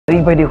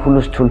ओरैबायदि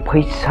हुलुस्थुल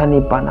फैसानि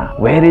बाना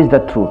where is the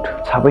truth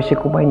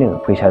साबैसेखौ बायनो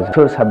फैसाजों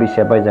सोर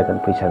साबैसेया बायजागोन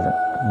फैसाजों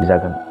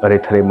जागोन ओरै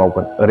थोरै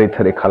मावगोन ओरै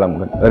थोरै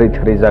खालामगोन ओरै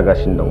थोरै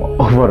जागासिनो दङ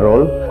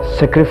ओभारअल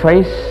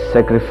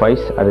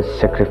sacrifice आरो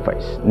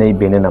sacrifice नै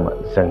बेनो नामा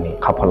जोंनि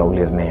खाफालाव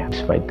लिरनाया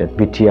despite that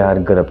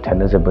बिटिआर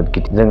गोरोबथायानो जोबोद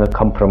गिदिर जोङो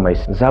कमप्रमाइज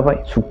जाबाय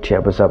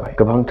सुक्तियाबो जाबाय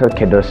गोबांथार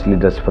केडार्स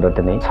लिडार्सफोरा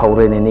दिनै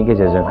सावरायनायनि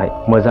गेजेरजोंहाय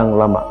मोजां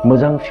लामा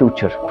मोजां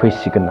फिउचार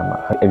फैसिगोन नामा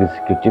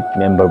एक्जिकिउटिभ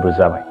मेम्बारबो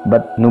जाबाय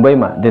बाट नुबाय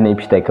मा दिनै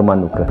फिथाइखौ मा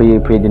नुखो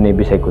फैयै दिनै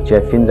बिसायख'थिया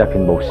फिन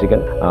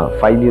जाफिनबावसिगोन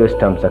 5 years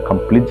टार्मसा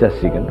कमप्लिट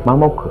जासिगोन मा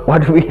मावखो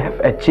what we have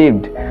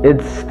achieved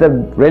it's the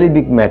really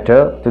big matter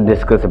to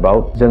discuss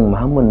about जों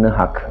मा मोननो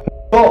हाखो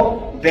तो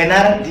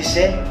बेनार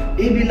दिसे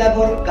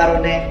एबिलागर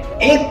कारणे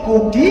 1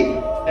 कोटी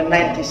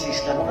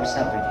 96 लाख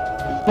खरसा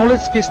फैदों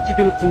नलेज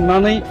फेस्टिवल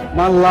खुंनानै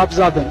मा लाब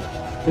जादों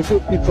बेखौ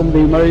बिक्रम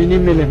दैमारिनि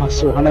मेलेमा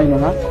सहानाय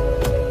नङा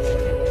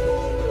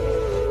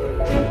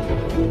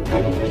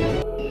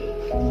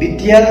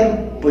বিটিআর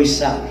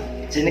পয়সা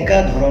যেনেকা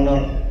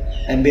ধৰণৰ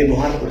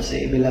ব্যৱহাৰ কৰিছে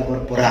এইবিলাকৰ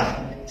পৰা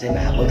যে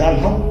সাৱধান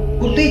হওক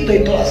গোটেই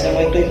তথ্য আছে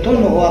মই তথ্য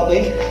নোহোৱাকৈ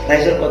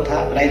ৰাইজৰ কথা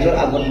ৰাইজৰ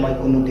আগত মই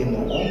কোনোদিন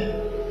নকওঁ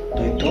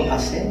তথ্য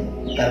আছে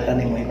তাৰ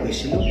কাৰণে মই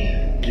কৈছিলোঁ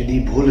যদি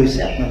ভুল হৈছে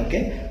আপোনালোকে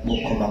মোক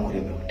ক্ষমা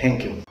কৰিব থ্যাংক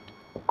ইউ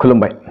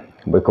खुलुमबाय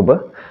बयखौबो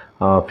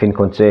फिन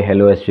खनसे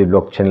hellovlogsb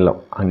ब्लग चेनेलाव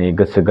आंनि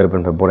गोसो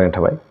गोरबोनिफ्राय बरायनाय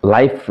थाबाय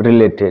लाइफ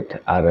रिलेटेड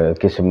आरो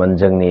किसुमान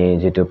जोंनि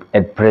जितु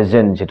एट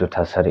प्रेजेन्ट जितु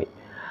थासारि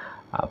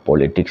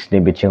पलिटिक्सनि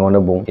बिथिङावनो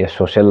बुं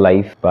ससियेल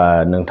लाइफ बा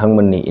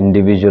नोंथांमोननि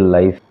individual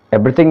life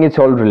everything is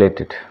all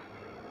related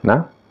ना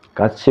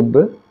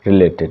गासिबो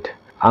रिलेटेड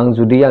आं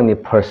जुदि आंनि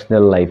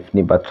पार्सनेल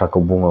लाइफनि बाथ्राखौ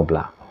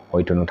बुङोब्ला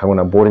हयथ'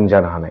 नोंथांमोना बोरिं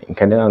जानो हानाय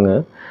ओंखायनो आङो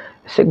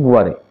एसे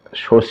गुवारै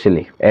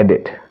ससियेलि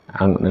एडेड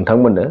आं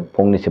नोंथांमोननो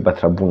फंनैसो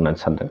बाथ्रा बुंनानै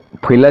सानदों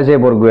FwilaJ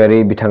बरगयारि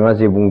बिथाङा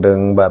जे बुंदों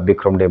बा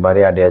बिक्रम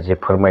दैमारि आदाया जे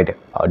फोरमायदों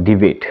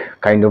debate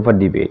kind of a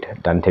debate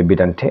दान्थे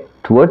बिदान्थे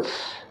टुवर्ड्स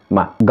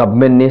मा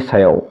गभर्नमेन्टनि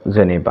सायाव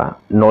जेनेबा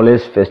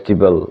नलेज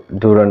फेस्टिवल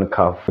डुरान्ड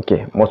काप ओके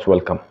मस्ट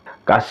वेलकाम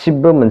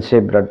गासिबो मोनसे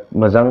बिराद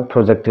मोजां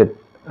प्रोजेक्टेड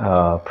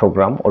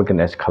प्रग्राम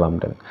अर्गानाइज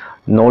खालामदों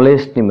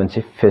नलेजनि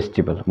मोनसे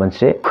फेस्टिवल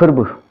मोनसे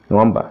फोरबो नङा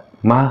होमबा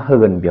मा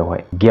होगोन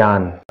बेवहाय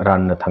गियान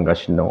राननो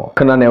थांगासिनो दङ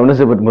खोनानायावनो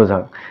जोबोद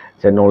मोजां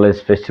जे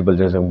नलेज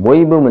फेस्टिवलजों जों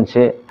बयबो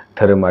मोनसे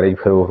धोरोमारि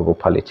फोरबोफोरखौ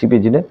फालियो थिग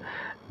बिदिनो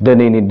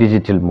दिनैनि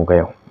डिजिटेल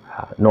मुगायाव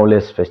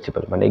नलेज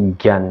फेस्टिवल माने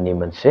गियाननि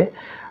मोनसे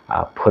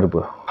फोरबो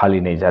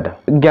फालिनाय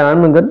जादों गियान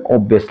मोनगोन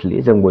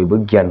अबभियासलि जों बयबो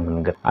गियान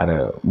मोनगोन आरो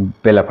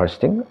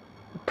बेलाफारसेथिं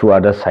टु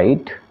आदार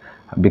साइड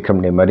बिक्रम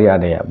दैमारि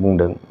आदाया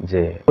बुंदों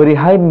जे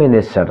बोरैहाय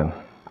मेनेज जादों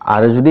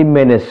आरो जुदि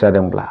मेनेज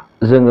जादोंब्ला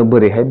जोङो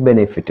बोरैहाय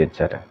बेनिफिटेड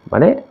जादों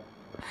माने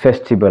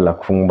फेस्टिवला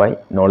खुंबाय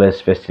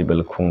नलेज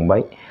फेस्टिवल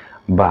खुंबाय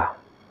बा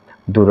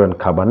डुरान्ड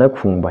कापआनो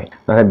खुंबाय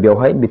नाथाय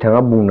बेवहाय बिथाङा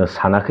बुंनो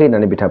सानाखै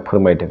होननानै बिथाङा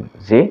फोरमायदों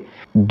जे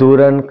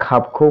डुरान्ड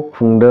कापखौ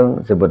खुंदों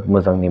जोबोद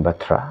मोजांनि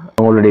बाथ्रा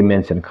आं अलरेडि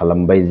मेनसन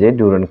खालामबाय जे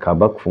डुरान्ड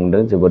कापआ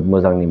खुंदों जोबोद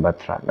मोजांनि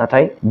बाथ्रा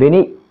नाथाय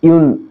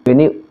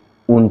बेनि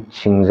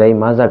उनथिंजाय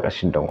मा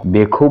जागासिनो दं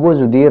बेखौबो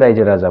जुदि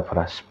रायजो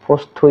राजाफोरा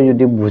स्पष्टयै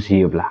जुदि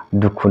बुजियोब्ला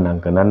दुखु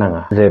नांगोना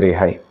नाङा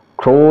जेरैहाय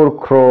क्रर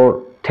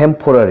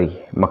टेम्परारि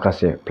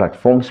माखासे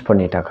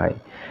प्लेटफर्मसफोरनि थाखाय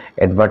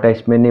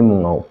एडभार्टाइजमेन्टनि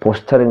मुङाव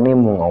पोस्टारिंनि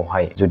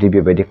मुङावहाय जुदि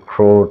बेबायदि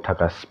क्रर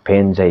थाखा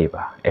स्पेन्ड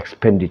जायोबा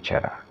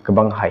एक्सपेन्डिचारा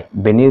गोबां हाई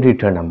बेनि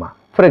रिटार्नआ मा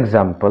फर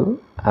एग्जाम्पल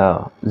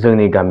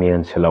जोंनि गामि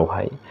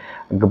ओनसोलावहाय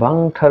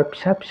गोबांथार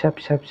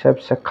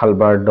फिसा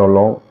कालभार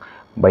दलं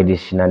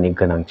बायदिसिनानि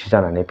गोनांथि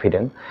जानानै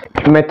फैदों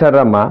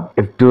मेटारा मा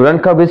if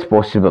Durand cup is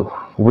possible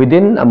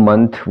within a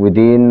month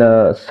within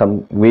some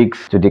weeks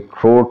जुदि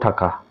क्रर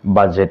थाखा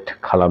बाजेट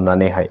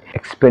खालामनानैहाय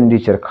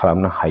एक्सपेन्डिचार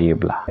खालामनो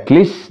हायोब्ला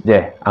एटलिस्ट जे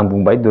आं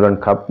बुंबाय डुरान्ड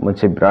काप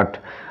मोनसे बिराद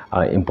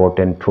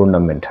इम्पर्टेन्ट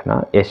टुर्नामेन्ट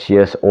ना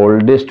एशियास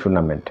oldest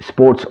tournament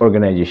sports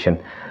organisation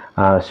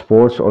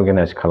sports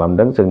organise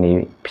खालामदों जोंनि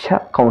फिसा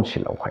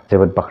काउन्सिलावहाय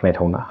जोबोद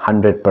बाख्नायथावना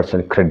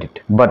 100%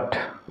 credit but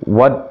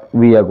what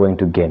we are going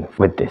to gain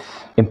with this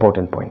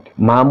important point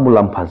मा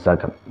मुलाम्फा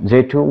जागोन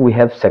जेहेतु we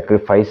have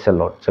sacrificed a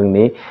lot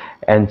जोंनि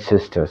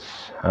ancestors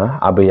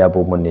आबै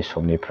आबौमोननि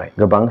समनिफ्राय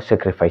गोबां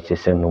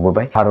sacrifices जों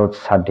नुबोबाय भारत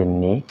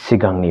स्वाधीननि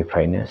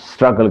सिगांनिफ्रायनो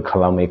स्ट्रागल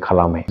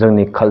खालामै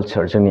जोंनि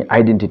कालचार जोंनि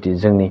आइडेन्टिटी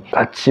जोंनि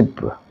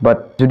गासिबो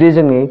बाट जुदि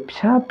जोंनि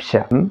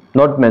फिसा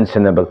not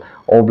mentionable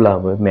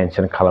अब्लाबो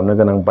मेनसन खालामनो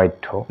गोनां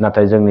बाध्य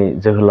नाथाय जोंनि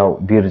जोहोलाव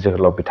बिर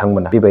जोहोलाव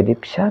बिथांमोना बेबायदि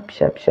फिसा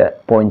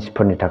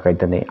पइन्ट्सफोरनि थाखाय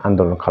दिनै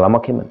आन्दोलन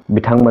खालामाखैमोन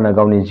बिथांमोना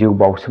गावनि जिउ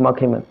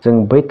बावसोमाखैमोन जों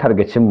बै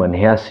टारगेटसिम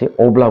मोनहैयासै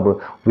अब्लाबो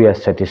we are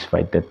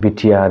satisfied that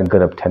BTR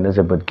गोरोबथायानो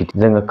जोबोद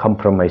गिदिर जोङो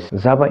कमप्रमाइज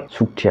जाबाय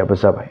सुक्तियाबो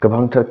जाबाय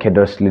गोबांथार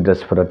केडार्स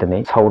लिडार्सफोरा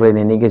दिनै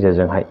सावरायनायनि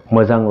गेजेरजोंहाय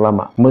मोजां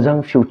लामा मोजां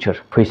फिउचार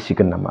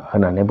फैसिगोन नामा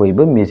होननानै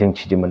बयबो मिजिं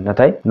थिदोंमोन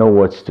नाथाय नो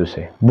वर्ड्स टु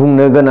से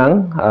बुंनो गोनां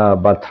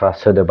बाथ्रा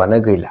सोदोबानो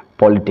गैला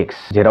पलिटिक्स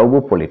जेरावबो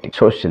पलिटिक्स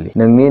ससियेलि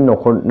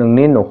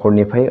नोंनि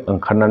नखरनिफ्राय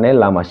ओंखारनानै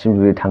लामासिम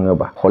जुदि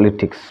थाङोबा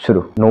पलिटिक्स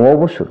सुरु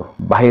न'आवबो सुरु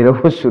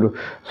बाहेरावबो सुरु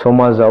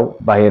समाजाव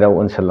बाहेराव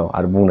ओनसोलाव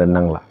आरो बुंनो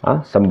नांला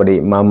somebody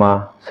मामा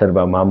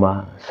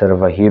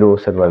सोरबा हिरो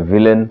सोरबा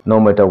भिलेन नो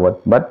मेटार व्हाट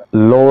बाट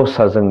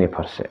लसआ जोंनि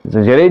फारसे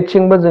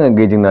जेरैथिंबो जोङो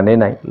गिदिंनानै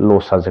नाय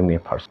लसआ जोंनि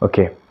फारसे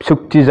अके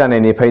सुक्ति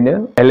जानायनिफ्रायनो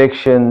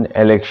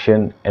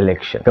इलेक्शन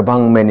गोबां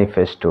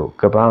मेनिफेस्टो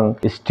गोबां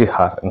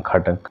इस्तिहार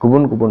ओंखारदों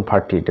गुबुन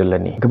पार्टी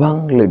दोलोनि गोबां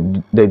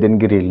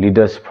दैदेनगिरि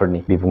लिडार्सफोरनि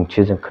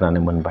बिबुंथि जों खोनानो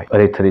मोनबाय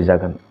ओरै थोरै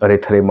जागोन ओरै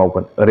थोरै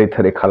मावगोन ओरै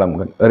थोरै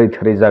खालामगोन ओरै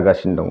थोरै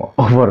जागासिनो दङ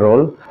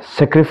ओभारअल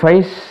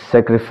सेक्रिफाइस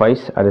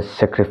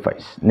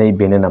नै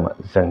बेनो नामा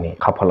जोंनि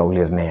खाफालाव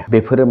लिरनाया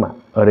बेफोरो मा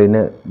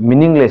ओरैनो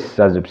मीनिंलेस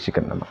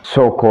जाजोबसिगोन नामा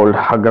so called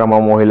Hagrama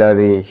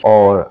Mohilary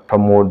or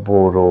Pramod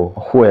Bodo'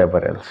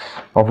 whoever else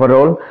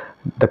overall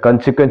the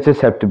consequences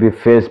have to be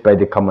faced by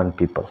the common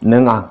people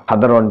नों आं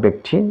साधारन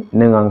व्यक्ति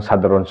नों आं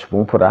साधारन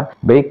सुबुंफोरा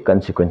बै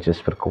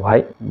consequencesफोरखौहाय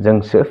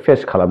जोंसो फेस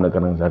खालामनो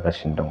गोनां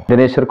जागासिनो दं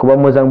दिनै सोरखौबा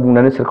मोजां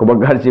बुंनानै सोरखौबा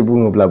गाज्रि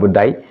बुङोब्लाबो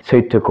दाय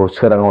सैथोखौ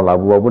सोराङाव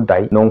लाबोबाबो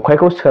दाय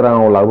नंखायखौ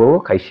सोराङाव लाबोबाबो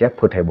खायसेया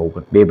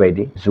फोथायबावगोन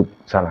बेबायदि जुग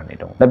जानानै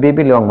दं दा बे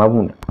बेलायाव आं मा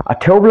बुंनो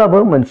थेवब्लाबो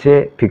मोनसे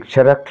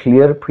पिक्चारा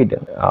क्लियार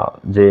फैदों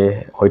जे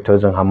हयथ'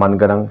 जोंहा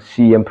मानगोनां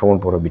CM प्रमोद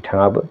बर'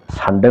 बिथाङाबो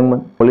सानदोंमोन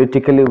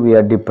politically we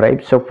are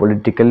deprived so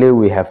politically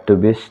we have to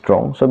be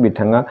strong so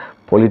बिथाङा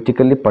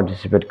politically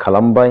participate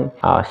खालामबाय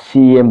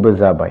CM बो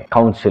जाबाय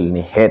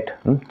काउन्सिलनि हेड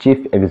चिफ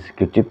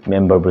एक्जिकिउटिभ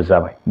मेम्बारबो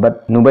जाबाय बाट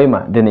नुबाय मा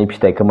दिनै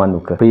फिथाइखौ मा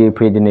नुखो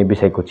फैयै दिनै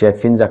बिसायख'थिया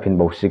फिन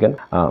जाफिनबावसिगोन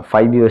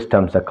 5 years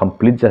टार्मसा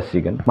कमप्लिट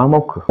जासिगोन मा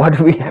मावखो what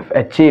we have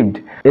achieved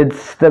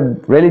it's the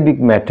really big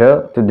matter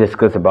to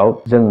discuss about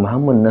जों मा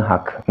मोननो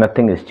हाखो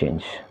nothing is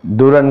changed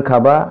दुरान्ड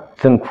कापआ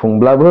जों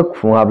खुंब्लाबो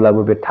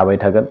खुङाब्लाबो बे थाबाय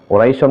थागोन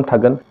अराय सम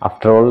थागोन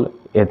after all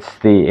it's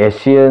the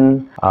Asian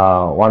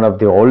one of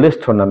the oldest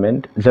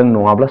tournament जों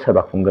नङाब्ला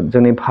सोरबा खुंगोन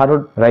जोंनि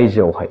भारत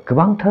रायजोआवहाय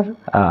गोबांथार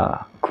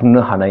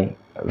खुंनो हानाय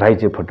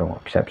रायजोफोर दङ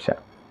फिसा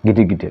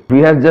गिदिर we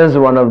are just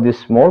one of the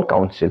small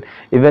council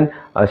even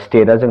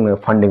stateआ जोंनो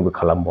फान्डिंबो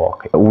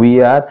खालामबावाखै we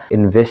are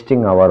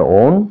investing our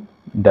own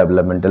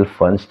developmental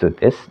funds to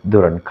this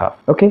Durand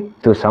Cup okay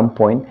to some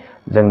point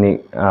जोंनि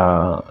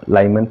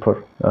लाइमोनफोर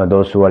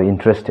those who are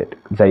interested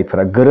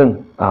जायफोरा गोरों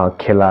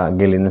खेला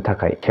गेलेनो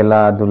थाखाय खेला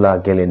दुला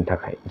गेलेनो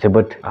थाखाय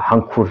जोबोद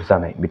हांखुर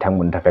जानाय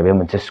बिथांमोननि थाखाय बे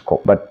मोनसे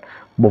scope but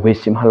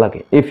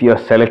बबेसिमहालागै if your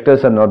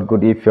selectors are not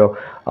good if your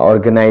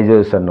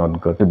organizers are not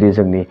good जुदि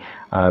जोंनि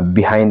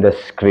behind the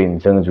screen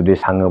जों जुदि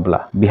थाङोब्ला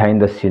behind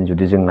the scene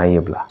जुदि जों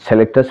नायोब्ला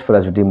सेलेक्टर्सफोरा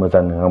जुदि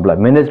मोजां नङाब्ला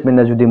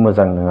मेनेजमेन्टआ जुदि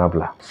मोजां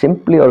नङाब्ला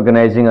simply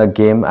organizing a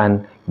game and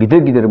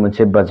गिदिर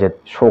मोनसे बाजेट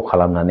शो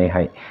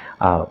खालामनानैहाय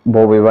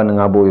बबेबा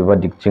नङा बबेबा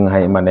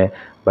दिगथिंहाय माने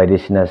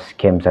बायदिसिना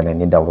स्केम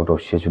जानायनि दावराव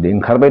दावसि जुदि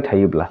ओंखारबाय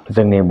थायोब्ला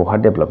जोंनि बहा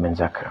डेभेलपमेन्ट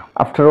जाखो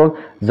आफ्टर अल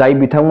जाय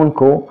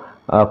बिथांमोनखौ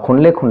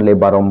खनले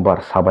बारंबार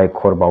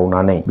साबायखर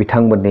बावनानै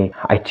बिथांमोननि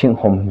आथिं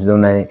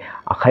हमजोबनानै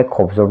आखाइ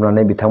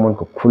खबजबनानै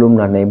बिथांमोनखौ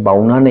खुलुमनानै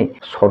बावनानै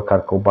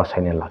सरकारखौ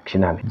बासायनो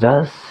लाखिनानै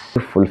just to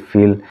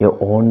fulfill your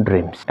own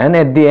dreams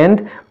and at the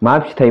end मा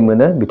फिथाइ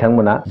मोनो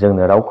बिथांमोना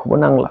जोंनो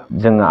रावखौबो नांला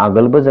जोङो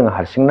आगोलबो जोङो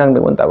हारसिं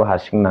नांदोंमोन दाबो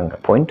हारसिं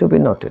नांगोन point to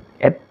be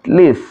noted at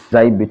least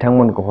जाय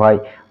बिथांमोनखौहाय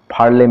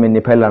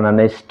पार्लियामेन्टनिफ्राय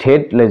लानानै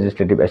स्टेट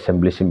लेजिस्लेटिभ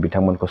एसेम्ब्लिसिम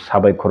बिथांमोनखौ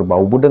साबायखर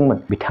बावबोदोंमोन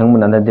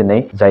बिथांमोनानो दिनै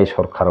जाय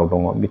सरकाराव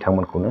दङ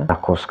बिथांमोनखौनो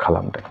नाखस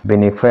खालामदों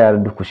बेनिफ्राय आरो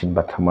दुखुसिन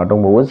बाथ्रा मा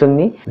दंबावो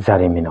जोंनि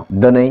जारिमिनाव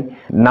दिनै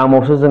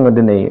नामावसो जोङो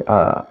दिनै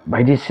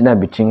बायदिसिना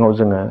बिथिङाव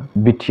जोङो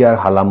बिटिआर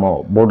हालामाव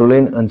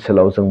बड'लेण्ड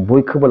ओनसोलाव जों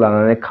बयखौबो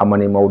लानानै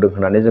खामानि मावदों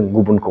होननानै जों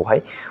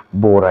गुबुनखौहाय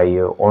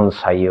बरायो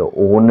अनसायो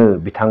अनो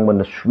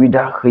बिथांमोननो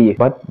सुबिदा होयो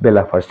बाट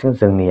बेलाफारसेथिं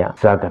जोंनिया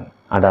जागोन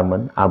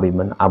आदामोन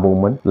आबैमोन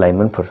आबौमोन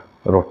लाइमोनफोर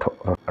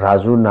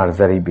राजु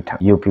नार्जारी बिथां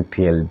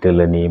UPPL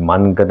दोलोनि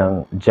मानगोनां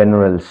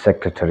जेनेरेल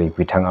सेक्रेटारि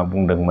बिथाङा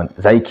बुंदोंमोन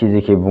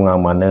जायखि बुङा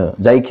मानो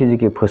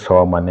जायखि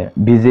फोसावा मानो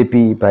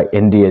BJP बा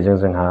NDA जों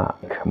जोंहा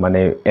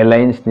माने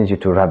एलायन्सनि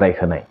जिथु रादाय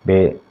होनाय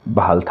बे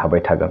बहाल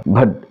थाबाय थागोन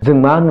बाट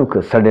जों मा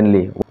नुखो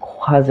साडेनलि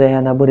खहा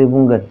जायाना बोरै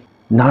बुंगोन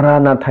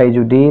नाथाय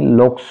जुदि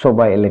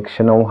लकसभा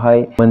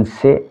इलेक्शनावहाय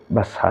मोनसे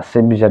बा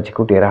सासे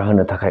बिजाथिखौ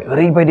देरहाहोनो थाखाय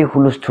ओरैबायदि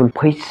हुलुस्थुल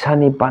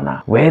फैसानि बाना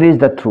where is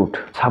the truth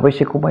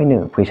साबैसेखौ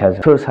बायनो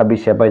फैसाजों सोर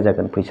साबैसेया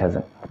बायजागोन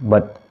फैसाजों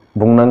बाट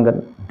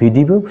बुंनांगोन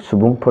बिदिबो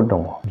सुबुंफोर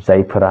दङ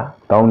जायफोरा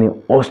गावनि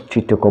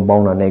अस्तित्वखौ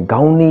बावनानै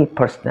गावनि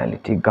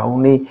पार्सनेलिटी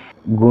गावनि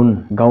गुन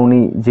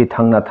गावनि जे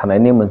थांना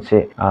थानायनि मोनसे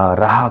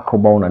राहाखौ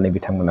बावनानै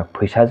बिथांमोना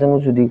फैसाजों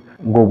जुदि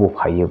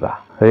गब'फायोबा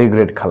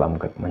रिग्रेट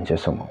खालामगोन मोनसे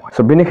समाव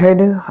स'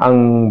 बेनिखायनो आं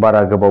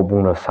बारा गोबाव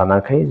बुंनो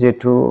सानाखै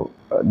जिहेथु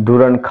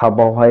दुरान्ड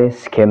कापआवहाय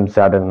स्केम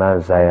जादोंना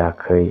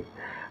जायाखै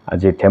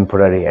जे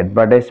टेम्परारि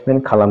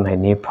एडभार्टाइजमेन्ट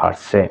खालामनायनि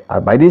फारसे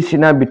आरो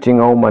बायदिसिना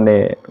बिथिङाव माने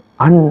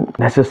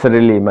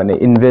unnecessarily माने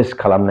इनभेस्ट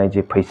खालामनाय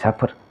जे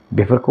फैसाफोर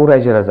बेफोरखौ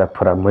रायजो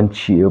राजाफोरा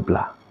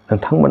मोनथियोब्ला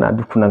नोंथांमोना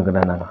दुखु नांगोन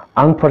ना नाङा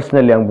आं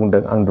पार्सनेलि आं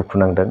बुंदों आं दुखु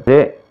नांदों जे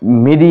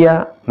मीडिया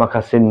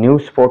माखासे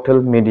निउज पर्टेल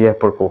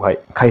मीडियाफोरखौहाय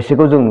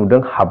खायसेखौ जों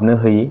नुदों हाबनो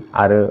होयि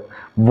आरो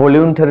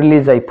भलुन्टारिलि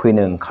जाय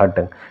फैनो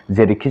ओंखारदों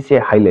जेरैखि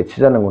जाया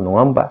हाइलाइटसो जानांगौ नङा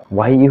होमबा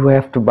Y you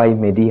have to by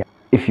media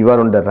if you are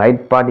on the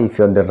right path, if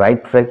you are on the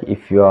right track,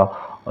 if you are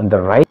on the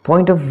right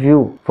point of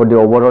view for the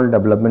overall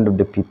development of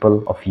the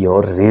people of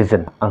your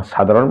region. आं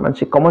साधारन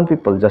मानसि common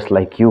people just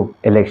like you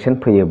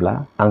election फैयोब्ला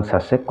आं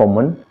सासे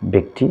common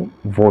व्यक्ति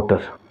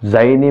voter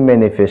जायनि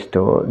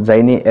manifesto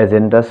जायनि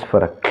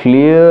एजेन्डासफोरा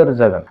clear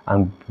जागोन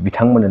आं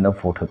बिथांमोननो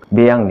भट होगोन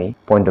बे आंनि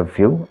पॉइंट अफ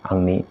व्यू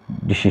आंनि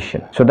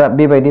डिसिजन स' दा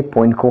बेबायदि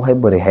पॉइंटखौहाय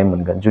बोरैहाय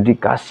मोनगोन जुदि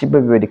गासिबो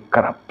बेबायदि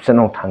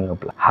कारापसनाव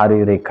थाङोब्ला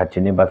हारि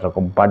रैखाथिनि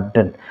बाथ्राखौ बाद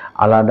दोन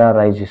आलादा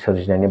रायजो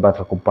सोरजिनायनि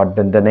बाथ्राखौ बाद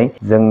दोन दिनै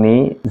जोंनि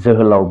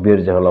जोहोलाव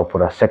बिर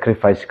जोहोलावफोरा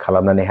सेक्रिफाइस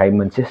खालामनानैहाय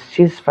मोनसे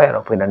सिज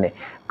फायाराव फैनानै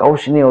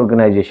गावसिनि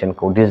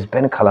अर्गानाइजेसनखौ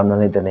डिसबेन्ड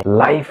खालामनानै दिनै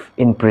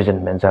लाइफ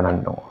इनप्रिजनमेन्ट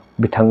जानानै दङ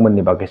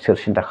बिथांमोननि बागै सोर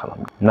सिन्था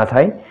खालामो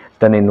नाथाय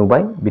दिनै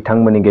नुबाय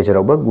बिथांमोननि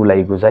गेजेरावबो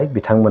गुलाय गुजाय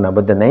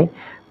बिथांमोनाबो दिनै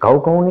गाव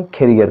गावनि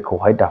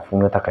केरियारखौहाय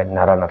दाफुंनो थाखाय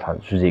नारा नाथा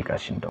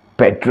जुजिगासिनो दं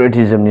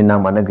पेट्रियटिजमनि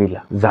नामानो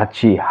गैला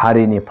जाथि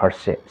हारिनि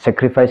फारसे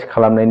सेक्रिफाइस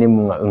खालामनायनि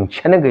मुङा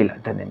ओंथियानो गैला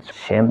दिनै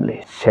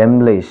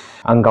सेमलेस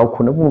आं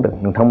गावखौनो बुंदों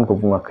नोंथांमोनखौ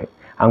बुङाखै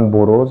आं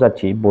बर'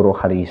 जाथि बर'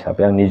 हारि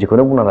हिसाबै आं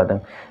निजेखौनो बुंना लादों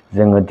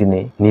जोङो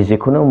दिनै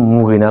निजेखौनो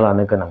मुगैना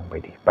लानो गोनां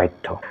बायदि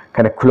बाध्य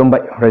खायनो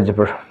खुलुमबाय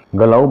रायजोफोर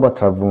गोलाव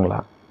बाथ्रा बुंला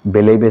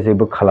बेले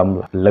बेजेबो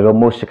खालामला लोगो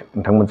मौसिक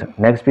नोंथांमोनजों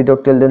नेक्स्ट भिडिअ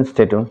टिल देन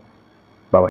स्टे ट्युन